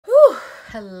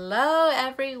Hello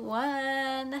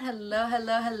everyone.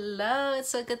 Hello. It's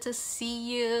so good to see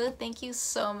you. Thank you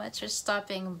so much for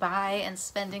stopping by and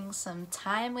spending some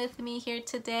time with me here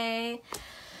today.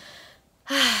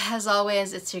 As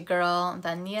always, it's your girl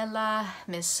Daniela,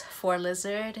 Miss Four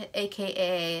Lizard,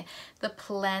 aka the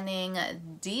Planning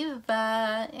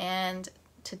Diva, and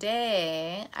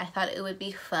today I thought it would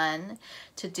be fun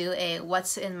to do a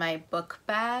what's in my book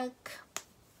bag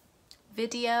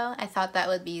video. I thought that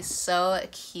would be so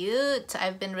cute.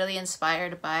 I've been really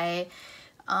inspired by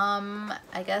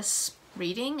I guess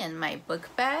reading in my book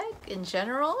bag in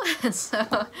general. So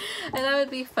I thought it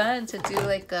would be fun to do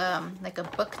like a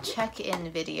book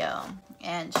check-in video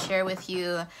and share with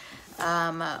you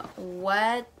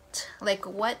what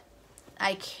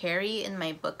I carry in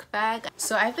my book bag.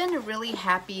 So I've been really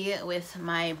happy with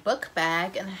my book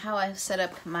bag and how I've set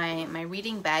up my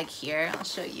reading bag here. I'll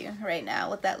show you right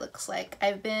now what that looks like.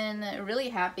 I've been really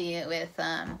happy with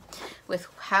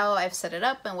how I've set it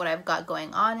up and what I've got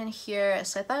going on in here.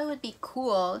 So I thought it would be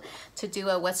cool to do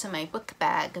a what's in my book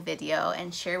bag video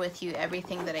and share with you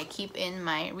everything that I keep in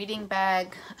my reading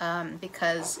bag,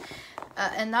 because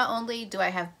and not only do I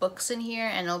have books in here,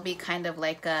 and it'll be kind of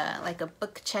like a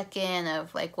book check-in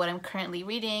of like what I'm currently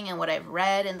reading and what I've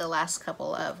read in the last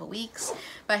couple of weeks,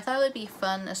 but I thought it would be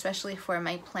fun, especially for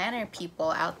my planner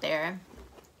people out there,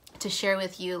 to share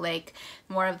with you like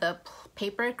more of the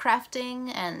paper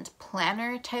crafting and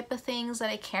planner type of things that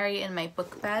I carry in my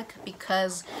book bag,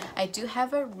 because I do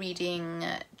have a reading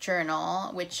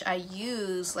journal which I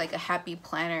use like a happy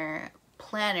planner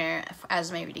as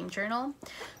my reading journal.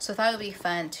 So I thought it would be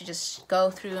fun to just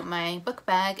go through my book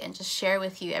bag and just share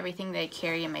with you everything that I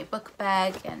carry in my book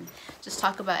bag and just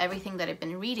talk about everything that I've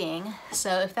been reading.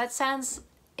 So if that sounds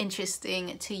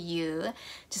interesting to you,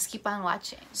 just keep on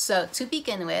watching. So to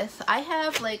begin with, I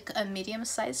have like a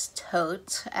medium-sized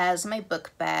tote as my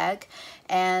book bag,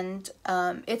 and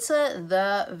it's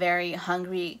the Very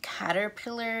Hungry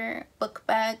Caterpillar book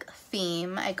bag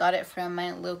theme. I got it from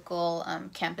my local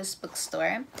campus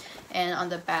bookstore, and on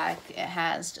the back it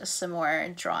has just some more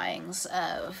drawings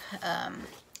of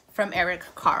from Eric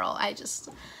Carle.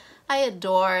 I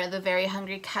adore the Very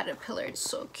Hungry Caterpillar. It's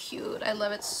so cute. I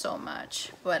love it so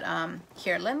much. But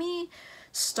here, let me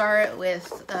start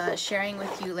with sharing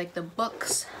with you like the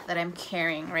books that I'm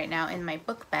carrying right now in my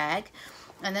book bag,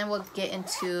 and then we'll get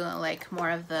into like more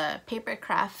of the paper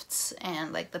crafts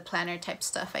and like the planner type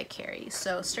stuff I carry.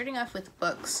 So starting off with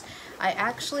books, I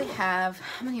actually have,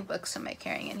 how many books am I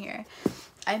carrying in here?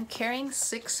 I'm carrying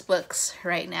 6 books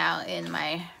right now in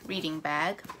my reading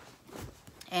bag,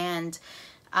 and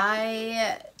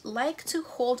I like to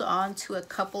hold on to a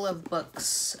couple of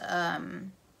books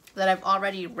that I've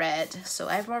already read. So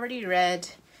I've already read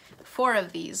 4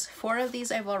 of these. 4 of these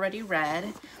I've already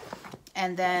read.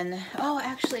 And then, oh,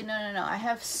 actually, no. I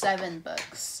have 7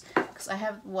 books, because I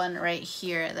have one right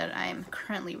here that I'm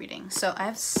currently reading. So I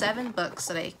have 7 books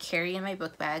that I carry in my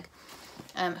book bag.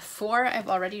 4 I've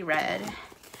already read.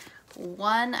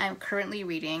 1 I'm currently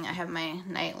reading. I have my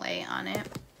nightlight on it.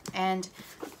 And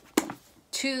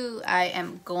 2 I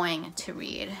am going to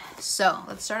read. So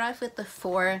let's start off with the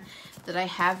 4 that I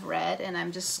have read, and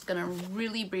I'm just gonna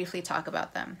really briefly talk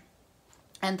about them.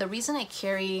 And the reason I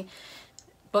carry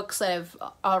books that I've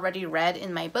already read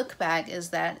in my book bag is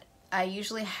that I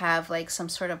usually have like some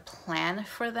sort of plan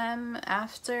for them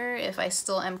after, if I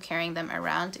still am carrying them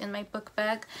around in my book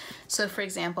bag. So for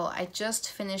example, I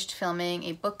just finished filming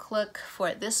a book look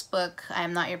for this book, I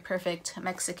Am Not Your Perfect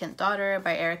Mexican Daughter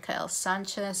by Erica L.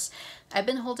 Sanchez. I've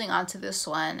been holding on to this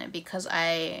one because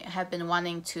I have been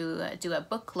wanting to do a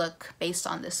book look based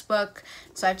on this book.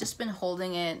 So I've just been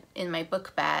holding it in my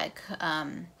book bag.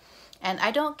 And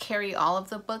I don't carry all of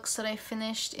the books that I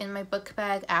finished in my book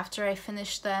bag after I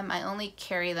finish them. I only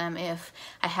carry them if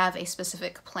I have a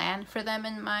specific plan for them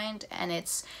in mind, and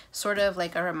it's sort of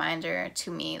like a reminder to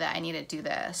me that I need to do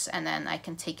this, and then I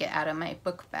can take it out of my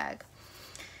book bag.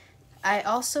 I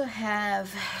also have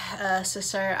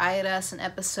Cesar Ayras, An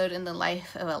Episode in the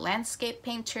Life of a Landscape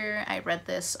Painter. I read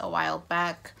this a while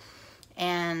back,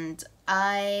 and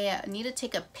I need to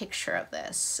take a picture of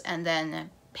this and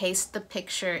then paste the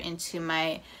picture into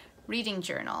my reading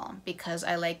journal, because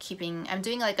I like keeping, I'm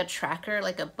doing like a tracker,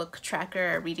 like a book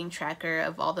tracker, a reading tracker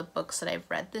of all the books that I've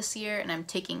read this year, and I'm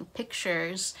taking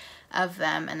pictures of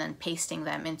them and then pasting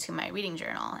them into my reading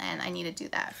journal, and I need to do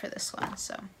that for this one,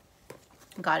 so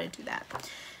gotta do that.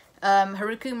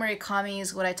 Haruki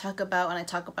Murakami's What I Talk About When I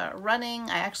Talk About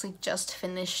Running. I actually just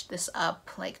finished this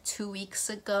up like 2 weeks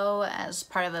ago as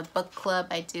part of a book club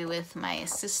I do with my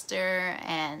sister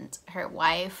and her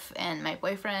wife and my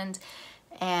boyfriend.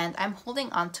 and I'm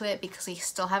holding on to it because we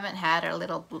still haven't had our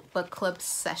little book club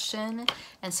session,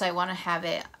 and so I want to have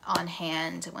it on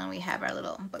hand when we have our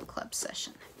little book club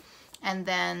session. And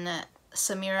then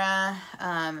Samira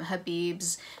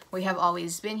Habib's We Have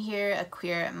Always Been Here, a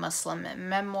queer Muslim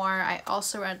memoir. I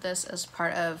also read this as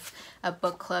part of a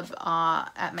book club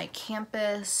at my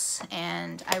campus,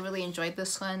 and I really enjoyed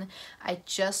this one. I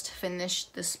just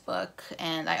finished this book,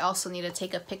 and I also need to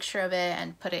take a picture of it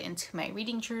and put it into my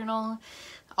reading journal.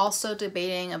 Also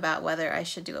debating about whether I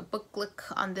should do a book look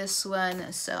on this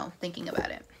one, so thinking about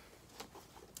it.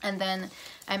 And then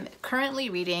I'm currently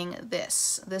reading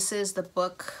this. This is the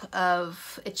book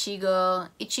of Ichigo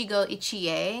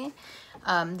Ichie,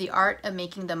 The Art of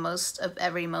Making the Most of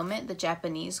Every Moment, the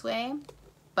Japanese Way,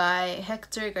 by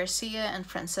Hector Garcia and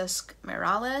Francesc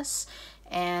Morales.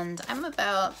 And I'm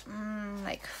about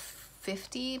like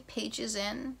 50 pages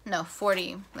in. No,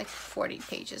 40, like 40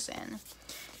 pages in.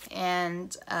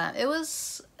 And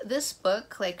this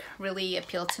book like really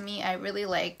appealed to me. I really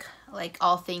like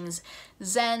all things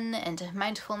Zen and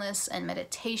mindfulness and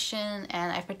meditation,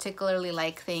 and I particularly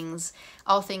like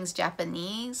all things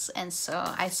Japanese. And so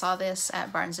I saw this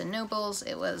at Barnes and Noble's.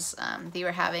 It was they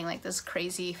were having like this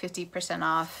crazy 50%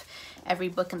 off every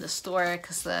book in the store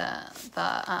because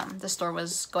the store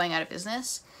was going out of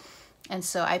business. And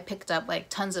so I picked up like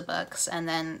tons of books, and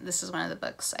then this is one of the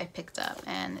books I picked up,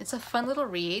 and it's a fun little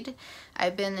read.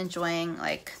 I've been enjoying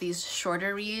like these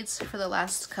shorter reads for the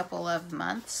last couple of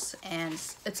months, and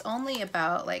it's only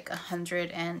about like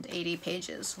 180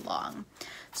 pages long.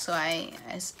 So I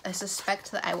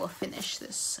suspect that I will finish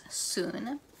this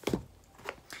soon.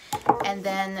 And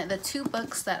then the two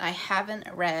books that I haven't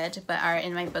read but are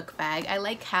in my book bag. I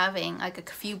like having like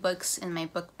a few books in my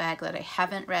book bag that I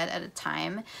haven't read at a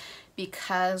time,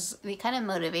 because they kind of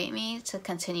motivate me to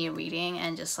continue reading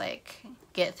and just like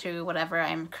get through whatever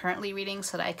I'm currently reading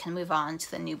so that I can move on to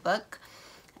the new book.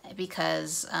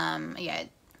 Because yeah,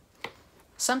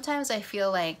 sometimes I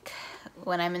feel like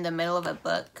when I'm in the middle of a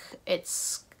book,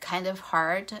 it's kind of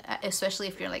hard, especially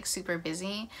if you're like super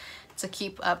busy, to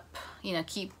keep up, you know,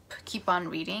 keep on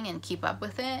reading and keep up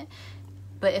with it.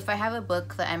 But if I have a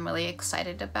book that I'm really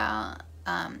excited about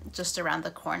just around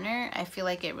the corner, I feel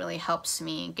like it really helps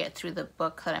me get through the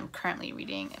book that I'm currently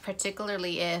reading,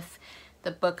 particularly if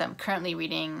the book I'm currently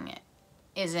reading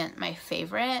isn't my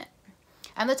favorite.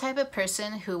 I'm the type of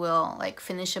person who will like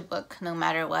finish a book no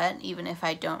matter what, even if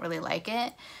I don't really like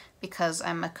it, because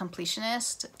I'm a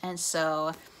completionist. And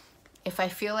so if I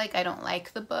feel like I don't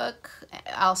like the book,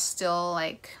 I'll still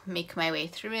like make my way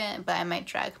through it, but I might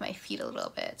drag my feet a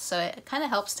little bit. So it kind of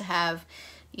helps to have,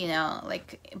 you know,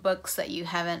 like books that you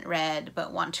haven't read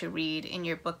but want to read in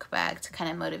your book bag to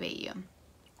kind of motivate you.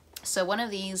 So one of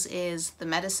these is The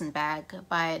Medicine Bag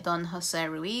by Don Jose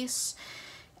Ruiz.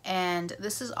 And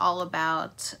this is all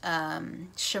about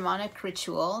shamanic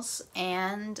rituals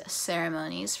and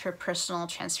ceremonies for personal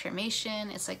transformation.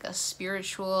 It's like a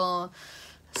spiritual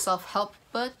self-help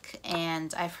book,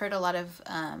 and I've heard a lot of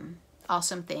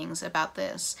awesome things about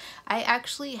this. I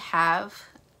actually have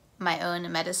my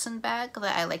own medicine bag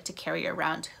that I like to carry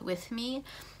around with me,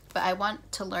 but I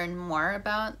want to learn more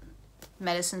about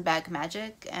medicine bag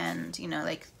magic and, you know,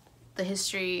 like the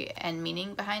history and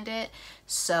meaning behind it.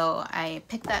 So I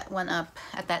picked that one up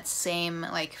at that same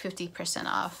like 50%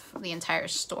 off the entire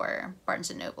store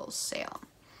Barnes & Noble's sale.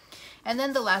 And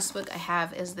then the last book I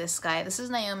have is this guy. This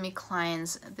is Naomi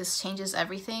Klein's This Changes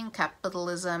Everything,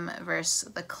 Capitalism versus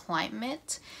the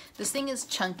Climate. This thing is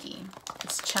chunky.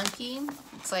 It's chunky.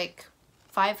 It's like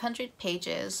 500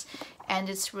 pages, and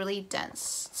it's really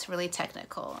dense. It's really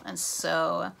technical. And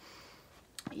so,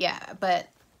 yeah, but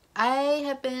I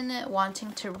have been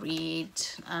wanting to read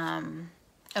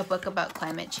a book about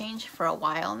climate change for a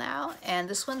while now, and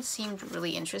this one seemed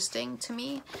really interesting to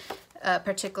me.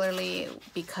 Particularly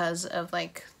because of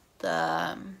like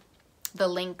the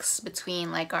links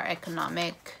between like our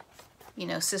economic, you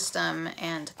know, system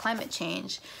and climate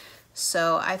change.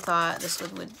 So I thought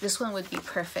this one would be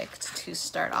perfect to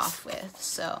start off with.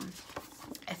 So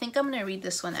I think I'm gonna read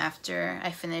this one after I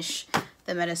finish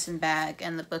The Medicine Bag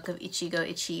and the book of Ichigo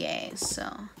Ichie.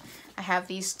 So I have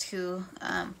these two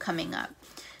coming up.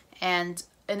 And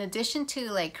in addition to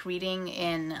like reading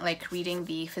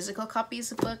the physical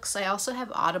copies of books, I also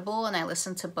have Audible, and I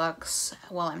listen to books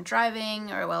while I'm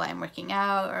driving or while I'm working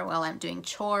out or while I'm doing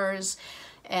chores.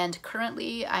 And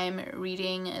currently I'm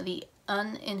reading The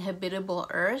Uninhabitable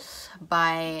Earth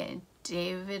by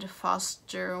David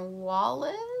Foster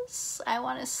Wallace, I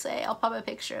want to say. I'll pop a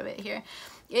picture of it here.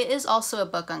 It is also a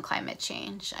book on climate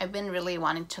change. I've been really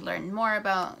wanting to learn more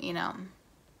about, you know,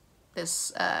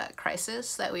 this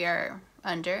crisis that we are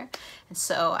under, and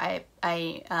so I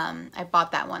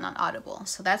bought that one on Audible.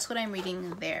 So that's what I'm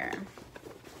reading there.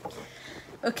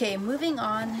 Okay, moving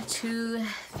on to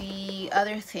the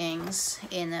other things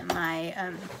in my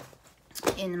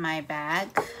bag.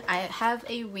 I have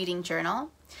a reading journal.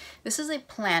 This is a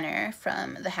planner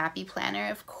from the Happy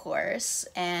Planner, of course,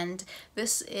 and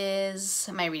this is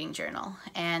my reading journal.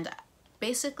 And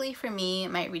basically for me,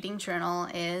 my reading journal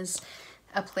is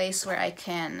a place where I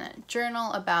can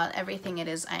journal about everything it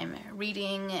is I'm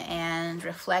reading and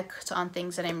reflect on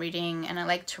things that I'm reading. And I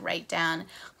like to write down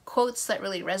quotes that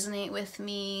really resonate with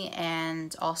me,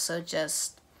 and also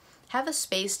just have a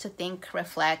space to think,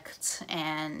 reflect,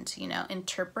 and, you know,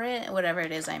 interpret whatever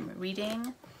it is I'm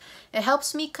reading. It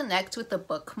helps me connect with the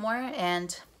book more,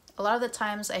 and a lot of the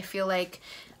times I feel like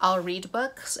I'll read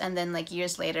books and then like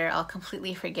years later I'll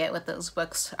completely forget what those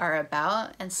books are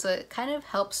about, and so it kind of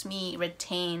helps me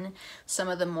retain some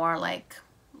of the more like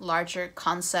larger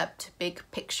concept, big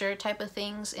picture type of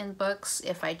things in books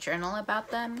if I journal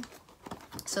about them.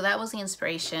 So that was the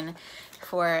inspiration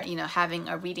for, you know, having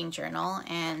a reading journal.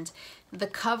 And the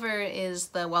cover is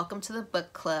the Welcome to the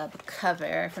Book Club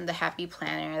cover from the Happy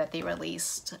Planner that they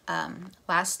released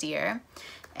last year.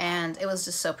 And it was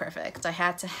just so perfect. I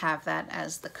had to have that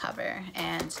as the cover.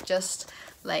 And just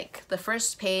like the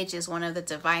first page is one of the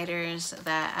dividers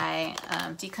that I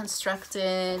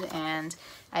deconstructed, and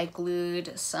I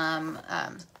glued some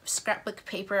scrapbook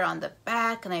paper on the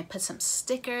back, and I put some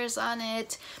stickers on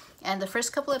it. And the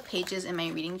first couple of pages in my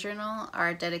reading journal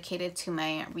are dedicated to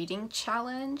my reading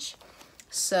challenge.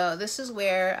 So this is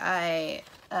where I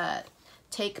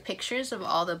take pictures of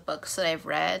all the books that I've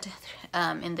read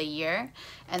in the year,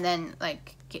 and then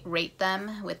like rate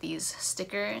them with these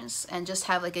stickers, and just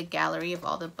have like a gallery of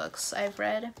all the books I've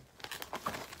read.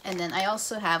 And then I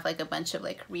also have like a bunch of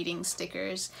like reading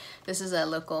stickers. This is a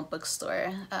local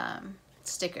bookstore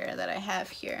sticker that I have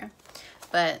here,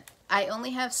 but I only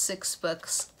have 6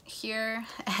 books here.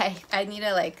 I need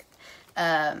to like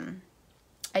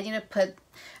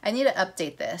I need to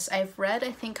update this. I've read,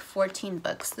 I think, 14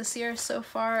 books this year so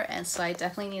far, and so I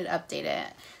definitely need to update it.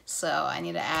 So I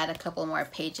need to add a couple more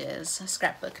pages,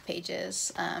 scrapbook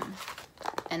pages,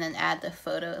 and then add the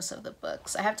photos of the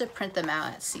books. I have to print them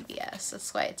out at CVS.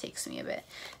 That's why it takes me a bit.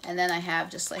 And then I have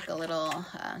just like a little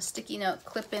sticky note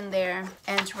clip in there.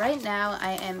 And right now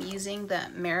I am using the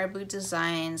Marabou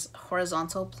Designs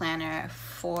horizontal planner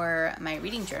for my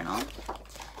reading journal.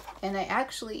 And I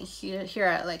actually, here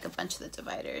are like a bunch of the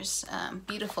dividers,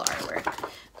 beautiful artwork,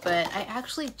 but I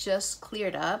actually just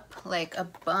cleared up like a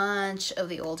bunch of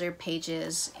the older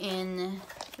pages in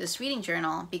this reading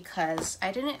journal because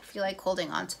I didn't feel like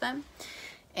holding on to them.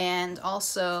 And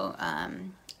also,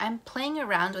 I'm playing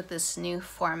around with this new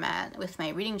format with my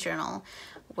reading journal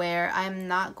where I'm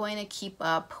not going to keep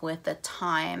up with the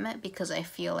time, because I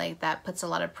feel like that puts a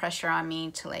lot of pressure on me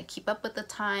to like keep up with the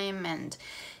time. And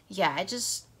yeah,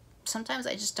 sometimes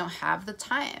I just don't have the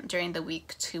time during the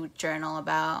week to journal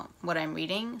about what I'm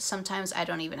reading. Sometimes I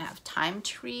don't even have time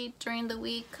to read during the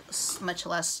week, much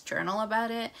less journal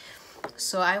about it.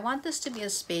 So I want this to be a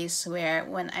space where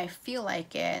when I feel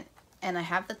like it and I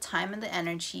have the time and the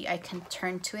energy, I can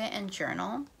turn to it and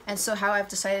journal. And so how I've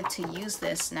decided to use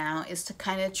this now is to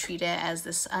kind of treat it as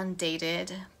this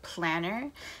undated planner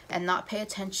and not pay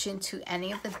attention to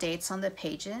any of the dates on the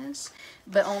pages,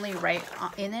 but only write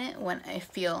in it when I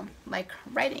feel like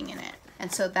writing in it.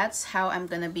 And so that's how I'm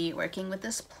going to be working with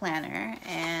this planner.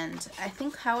 And I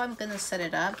think how I'm going to set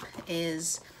it up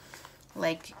is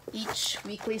like each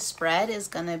weekly spread is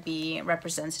going to be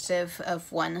representative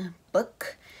of one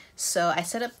book. So I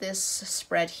set up this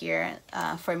spread here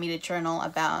for me to journal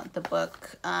about the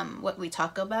book, what we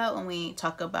talk about when we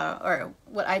talk about, or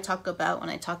what I talk about when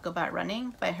I talk about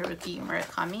running by Haruki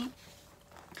Murakami.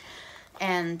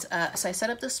 And so I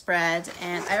set up the spread,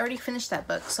 and I already finished that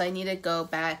book, so I need to go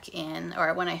back in,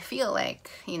 or when I feel like,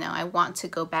 you know, I want to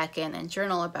go back in and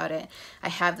journal about it, I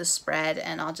have the spread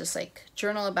and I'll just like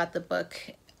journal about the book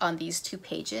on these 2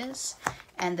 pages.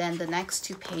 And then the next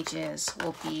 2 pages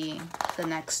will be the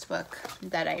next book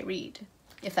that I read,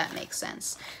 if that makes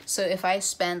sense. So if I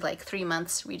spend like 3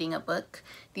 months reading a book,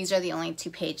 these are the only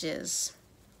 2 pages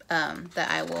that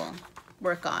I will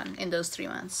work on in those 3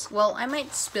 months. Well, I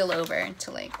might spill over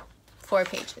to like 4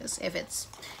 pages if it's,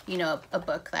 you know, a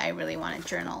book that I really want to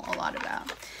journal a lot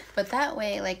about. But that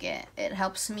way, like it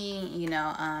helps me, you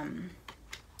know,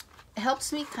 it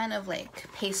helps me kind of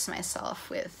like pace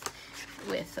myself with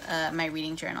my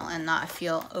reading journal and not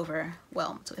feel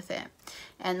overwhelmed with it.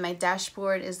 And my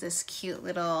dashboard is this cute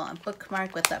little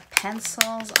bookmark with the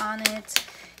pencils on it.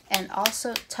 And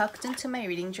also tucked into my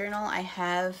reading journal, I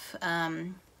have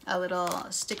a little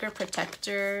sticker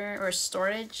protector or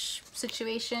storage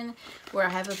situation where I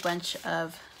have a bunch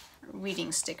of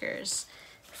reading stickers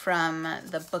from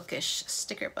the Bookish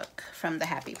sticker book from the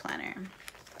Happy Planner.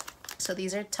 So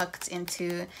these are tucked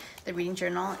into the reading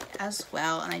journal as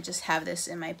well, and I just have this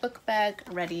in my book bag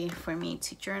ready for me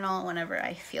to journal whenever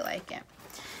I feel like it.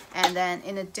 And then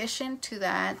in addition to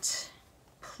that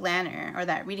planner or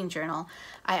that reading journal,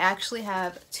 I actually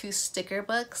have 2 sticker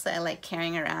books that I like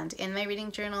carrying around in my reading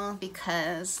journal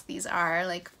because these are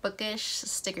like bookish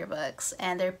sticker books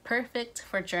and they're perfect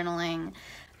for journaling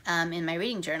in my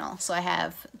reading journal. So I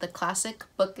have the classic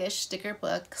bookish sticker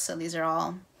book, so these are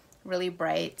all really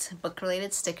bright book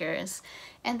related stickers,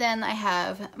 and then I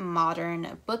have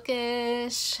modern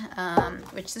bookish,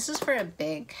 which this is for a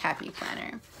big Happy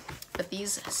Planner, but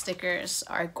these stickers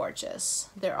are gorgeous.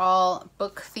 They're all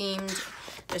book themed.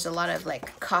 There's a lot of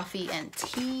like coffee and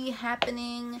tea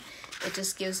happening. It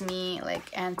just gives me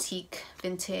like antique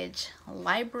vintage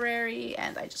library,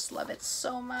 and I just love it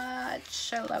so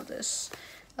much. I love this.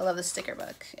 I love the sticker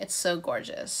book. It's so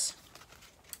gorgeous.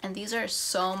 And these are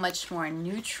so much more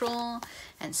neutral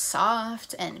and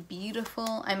soft and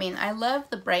beautiful. I mean, I love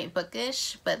the bright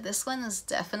bookish, but this one is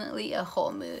definitely a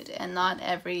whole mood, and not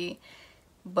every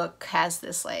book has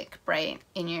this like bright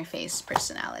in-your-face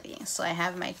personality. So I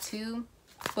have my 2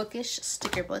 bookish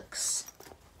sticker books.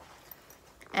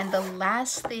 And the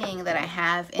last thing that I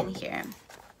have in here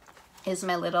is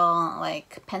my little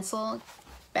like pencil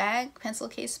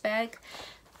case bag.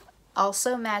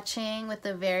 Also matching with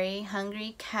the Very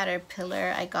Hungry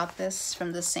Caterpillar. I got this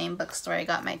from the same bookstore I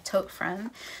got my tote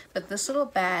from, but this little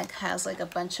bag has like a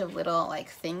bunch of little like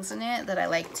things in it that I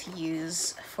like to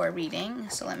use for reading.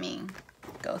 So let me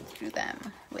go through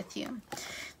them with you.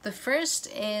 The first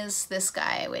is this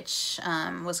guy, which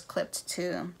was clipped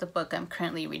to the book I'm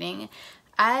currently reading.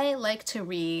 I like to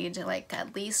read like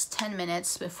at least 10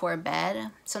 minutes before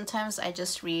bed. Sometimes I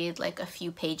just read like a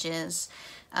few pages.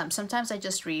 Sometimes I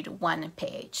just read 1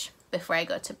 page before I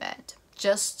go to bed,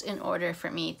 just in order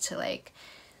for me to like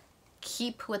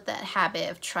keep with that habit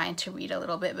of trying to read a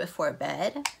little bit before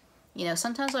bed. You know,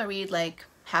 sometimes I'll read like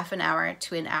half an hour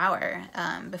to an hour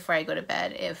before I go to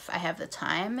bed if I have the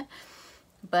time.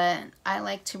 But I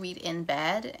like to read in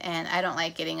bed, and I don't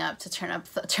like getting up to turn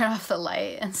off the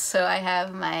light. And so I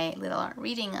have my little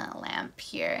reading lamp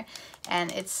here,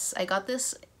 and I got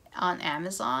this on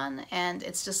Amazon, and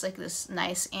it's just like this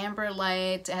nice amber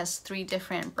light. It has 3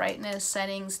 different brightness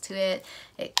settings to it.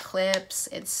 It clips,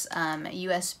 it's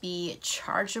USB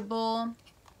chargeable,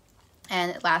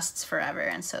 and it lasts forever.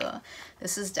 And so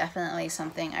this is definitely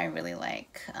something I really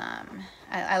like.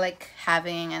 I like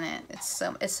having, and it's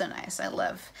so nice. I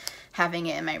love having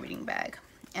it in my reading bag.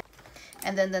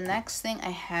 And then the next thing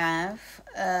I have,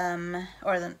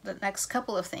 or the next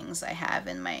couple of things I have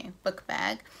in my book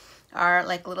bag are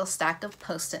like a little stack of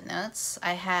Post-it notes.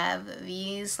 I have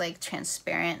these like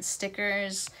transparent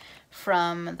stickers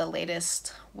from the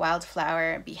latest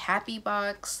Wildflower Be Happy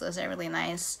box. Those are really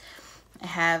nice. I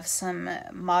have some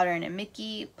modern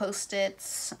Mickey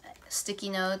Post-its, sticky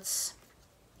notes.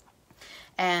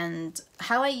 And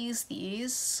how I use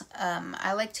these,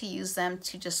 I like to use them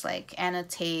to just like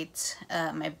annotate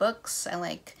my books. I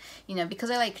like, you know, because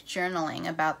I like journaling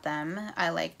about them, I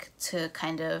like to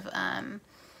kind of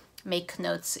make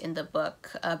notes in the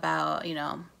book about, you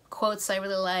know, quotes I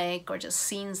really like, or just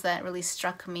scenes that really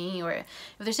struck me, or if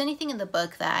there's anything in the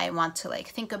book that I want to like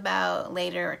think about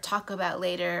later, or talk about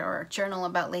later, or journal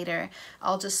about later,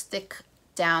 I'll just stick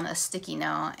down a sticky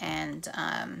note and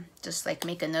just like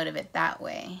make a note of it that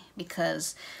way.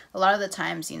 Because a lot of the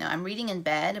times, you know, I'm reading in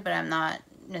bed, but I'm not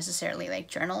necessarily like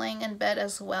journaling in bed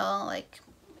as well. Like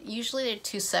usually they're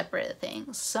 2 separate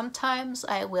things. Sometimes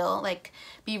I will like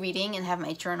be reading and have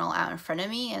my journal out in front of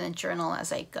me and then journal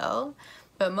as I go,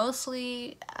 but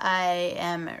mostly I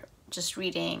am just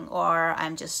reading or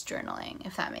I'm just journaling,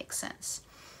 if that makes sense.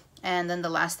 And then the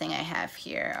last thing I have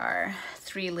here are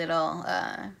 3 little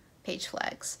page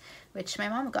flags, which my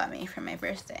mom got me for my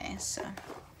birthday. So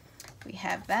we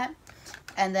have that.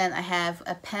 And then I have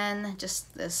a pen,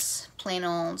 just this plain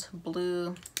old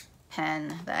blue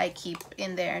pen that I keep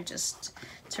in there just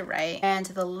to write. And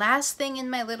the last thing in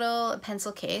my little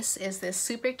pencil case is this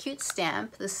super cute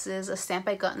stamp. This is a stamp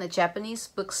I got in a Japanese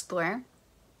bookstore.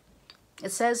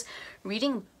 It says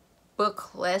reading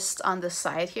book list on the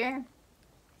side here.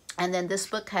 And then this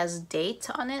book has date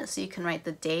on it, so you can write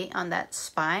the date on that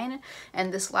spine.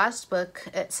 And this last book,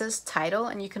 it says title,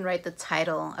 and you can write the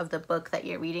title of the book that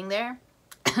you're reading there.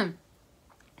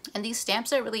 And these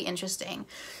stamps are really interesting.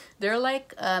 They're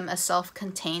like a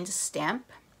self-contained stamp.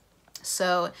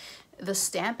 So the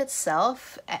stamp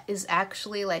itself is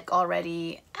actually like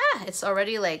already, it's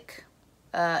already like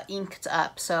inked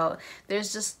up. So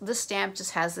there's just, the stamp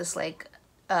just has this like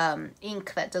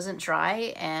ink that doesn't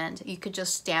dry, and you could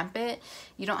just stamp it.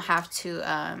 You don't have to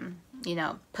you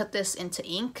know, put this into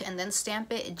ink and then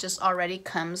stamp it. It just already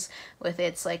comes with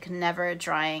its like never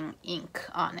drying ink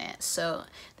on it. So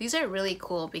these are really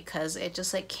cool because it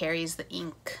just like carries the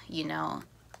ink, you know,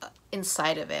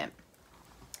 inside of it.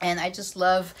 And I just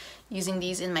love using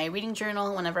these in my reading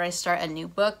journal. Whenever I start a new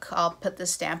book, I'll put the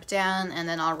stamp down and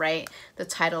then I'll write the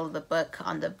title of the book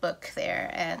on the book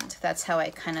there. And that's how I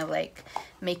kind of like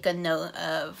make a note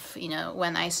of, you know,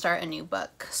 when I start a new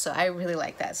book. So I really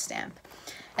like that stamp.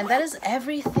 And that is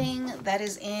everything that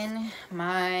is in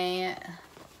my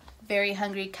Very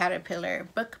Hungry Caterpillar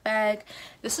book bag.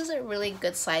 This is a really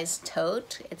good sized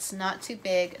tote. It's not too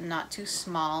big, not too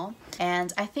small.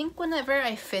 And I think whenever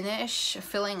I finish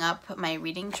filling up my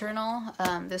reading journal,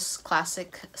 this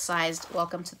classic sized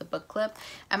Welcome to the Book Club,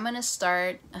 I'm gonna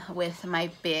start with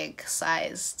my big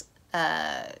sized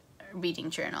reading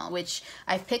journal, which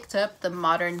I picked up the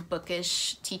Modern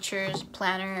Bookish Teacher's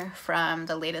Planner from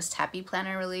the latest Happy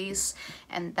Planner release,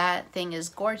 and that thing is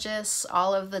gorgeous.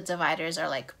 All of the dividers are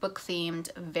like book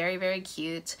themed, very, very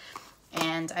cute.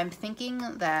 And I'm thinking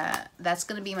that that's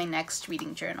going to be my next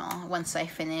reading journal once I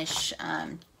finish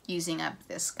using up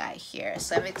this guy here.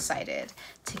 So I'm excited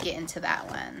to get into that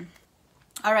one.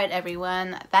 All right,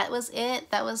 everyone, that was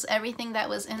it. That was everything that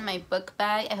was in my book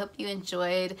bag. I hope you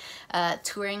enjoyed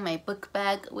touring my book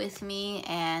bag with me,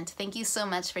 and thank you so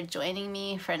much for joining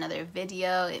me for another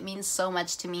video. It means so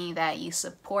much to me that you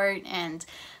support and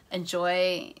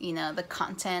enjoy, you know, the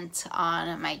content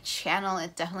on my channel.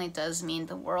 It definitely does mean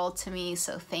the world to me,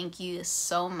 so thank you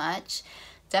so much.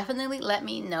 Definitely let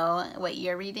me know what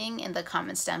you're reading in the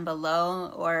comments down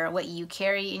below, or what you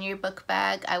carry in your book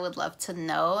bag. I would love to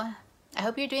know. I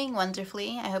hope you're doing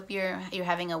wonderfully. I hope you're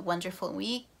having a wonderful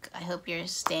week. I hope you're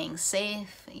staying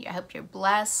safe. I hope you're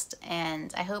blessed,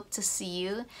 and I hope to see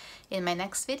you in my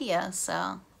next video.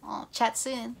 So I'll chat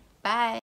soon. Bye.